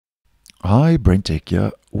Hi, BrenTech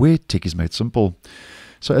here, where tech is made simple.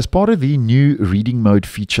 So as part of the new reading mode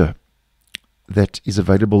feature that is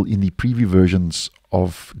available in the preview versions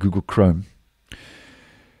of Google Chrome,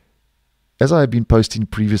 as I have been posting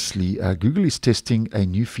previously, Google is testing a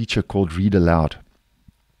new feature called Read Aloud,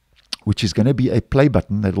 which is going to be a play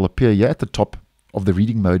button that will appear here at the top of the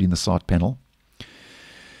reading mode in the side panel.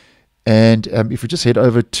 And if we just head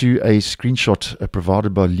over to a screenshot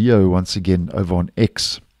provided by Leo once again over on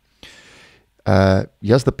X,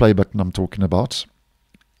 here's the play button I'm talking about.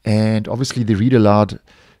 And obviously the Read Aloud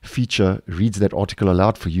feature reads that article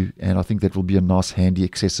aloud for you, and I think that will be a nice handy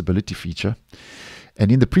accessibility feature.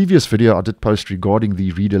 And in the previous video I did post regarding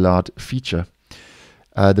the Read Aloud feature,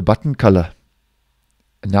 the button color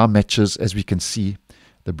now matches, as we can see,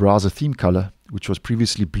 the browser theme color, which was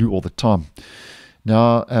previously blue all the time.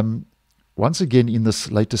 Now, once again, in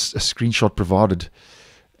this latest screenshot provided,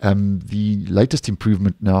 the latest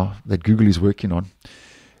improvement now that Google is working on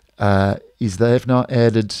is they have now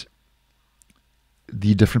added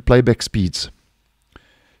the different playback speeds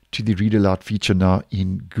to the Read Aloud feature now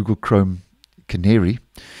in Google Chrome Canary.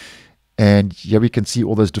 And here we can see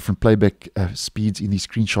all those different playback speeds in the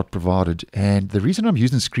screenshot provided. And the reason I'm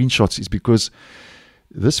using screenshots is because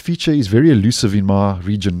this feature is very elusive in my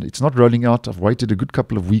region. It's not rolling out. I've waited a good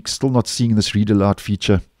couple of weeks, still not seeing this Read Aloud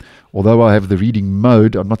feature. Although I have the reading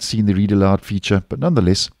mode, I'm not seeing the Read Aloud feature. But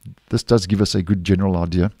nonetheless, this does give us a good general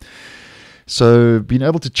idea. So being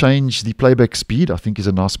able to change the playback speed, I think, is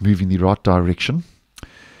a nice move in the right direction.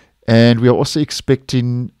 And we are also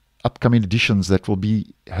expecting upcoming editions that will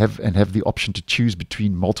have the option to choose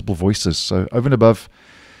between multiple voices. So over and above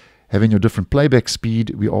having your different playback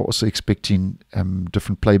speed, we are also expecting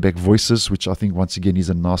different playback voices, which I think once again is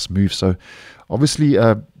a nice move. So obviously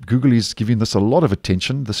Google is giving this a lot of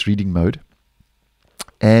attention, this reading mode.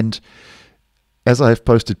 And as I have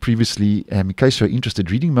posted previously, in case you're interested,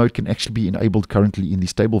 reading mode can actually be enabled currently in the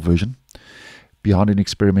stable version behind an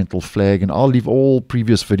experimental flag. And I'll leave all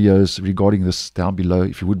previous videos regarding this down below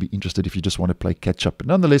if you would be interested, if you just want to play catch up. But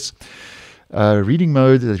nonetheless, reading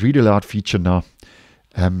mode, the Read Aloud feature now,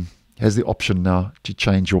 has the option now to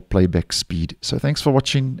change your playback speed. So thanks for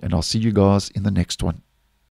watching, and I'll see you guys in the next one.